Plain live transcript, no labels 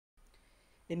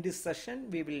In this session,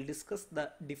 we will discuss the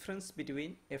difference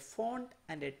between a font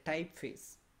and a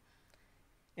typeface.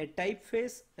 A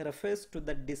typeface refers to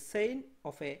the design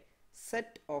of a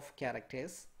set of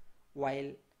characters,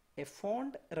 while a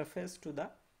font refers to the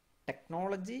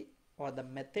technology or the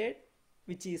method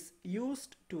which is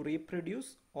used to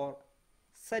reproduce or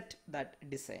set that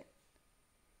design.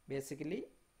 Basically,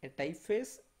 a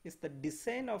typeface is the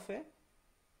design of a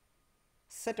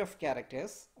set of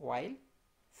characters, while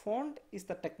font is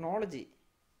the technology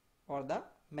or the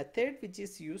method which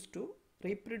is used to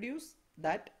reproduce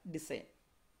that design.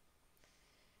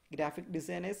 Graphic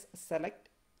designers select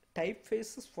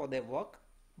typefaces for their work,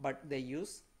 but they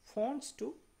use fonts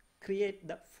to create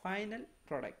the final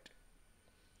product.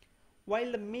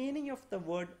 While the meaning of the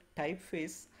word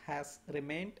typeface has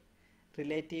remained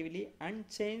relatively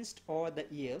unchanged over the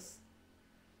years,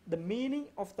 the meaning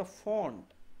of the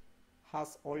font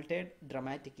has altered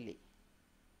dramatically.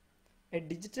 A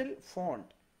digital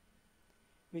font,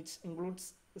 which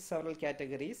includes several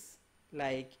categories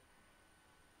like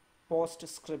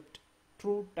PostScript,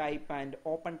 TrueType and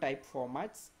OpenType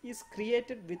formats, is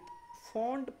created with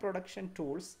font production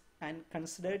tools and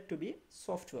considered to be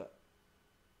software.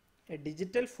 A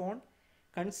digital font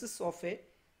consists of a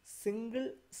single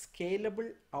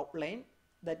scalable outline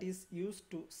that is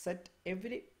used to set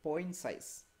every point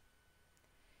size.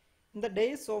 In the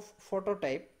days of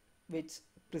phototype, which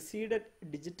preceded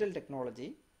digital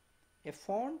technology, a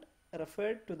font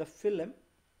referred to the film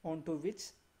onto which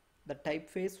the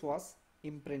typeface was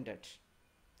imprinted.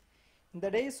 In the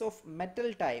days of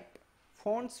metal type,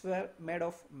 fonts were made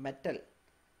of metal.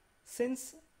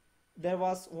 Since there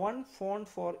was one font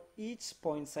for each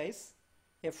point size,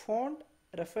 a font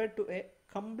referred to a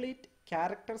complete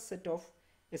character set of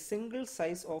a single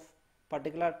size of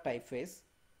particular typeface,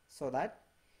 so that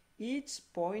each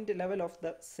point level of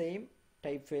the same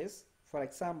typeface, for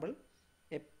example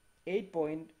a 8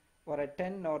 point or a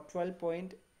 10 or 12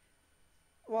 point,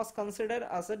 was considered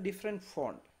as a different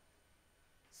font.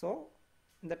 So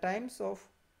in the times of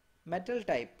metal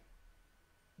type,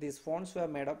 these fonts were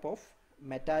made up of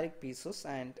metallic pieces,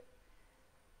 and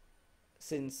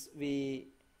since we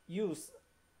use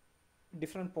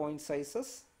different point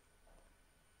sizes,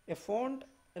 a font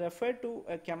referred to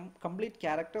a complete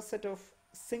character set of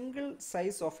single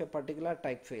size of a particular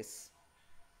typeface.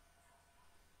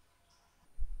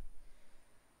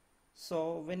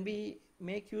 So when we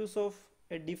make use of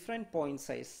a different point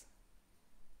size,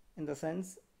 in the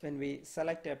sense when we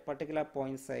select a particular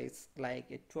point size like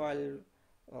a 12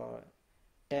 or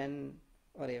 10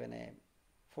 or even a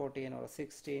 14 or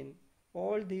 16,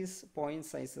 all these point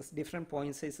sizes, different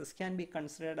point sizes, can be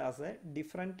considered as a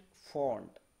different font.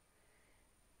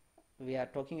 We are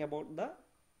talking about the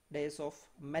days of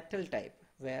metal type,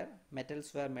 where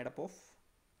metals were made up of,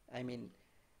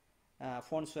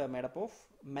 fonts were made up of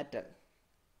metal.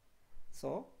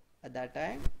 So at that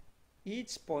time,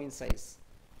 each point size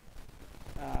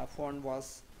font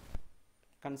was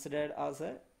considered as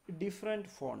a different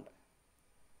font.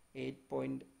 8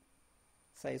 point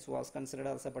size was considered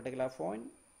as a particular font,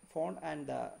 and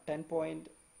the 10 point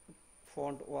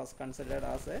font was considered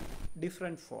as a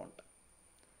different font.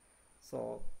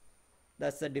 So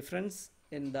that's the difference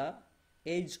in the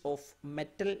age of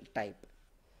metal type.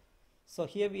 So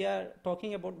here we are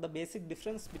talking about the basic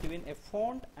difference between a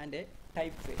font and a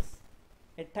typeface.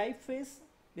 A typeface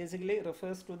basically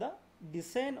refers to the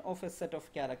design of a set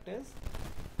of characters,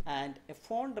 and a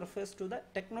font refers to the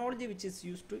technology which is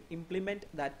used to implement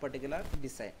that particular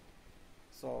design.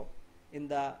 So in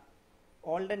the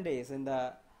olden days, in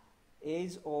the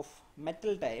age of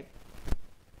metal type,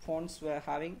 fonts were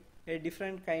having a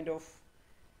different kind of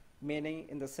meaning,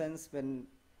 in the sense when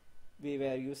we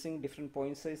were using different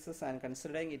point sizes and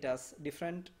considering it as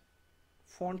different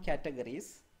font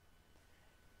categories.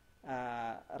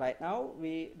 Right now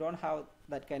we don't have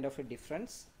that kind of a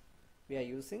difference. We are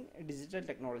using digital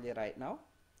technology right now.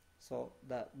 So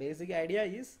the basic idea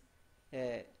is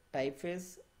a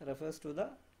typeface refers to the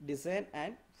design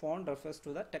and font refers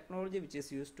to the technology which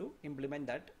is used to implement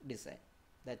that design.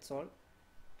 That's all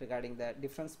regarding the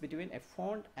difference between a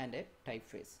font and a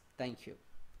typeface. Thank you.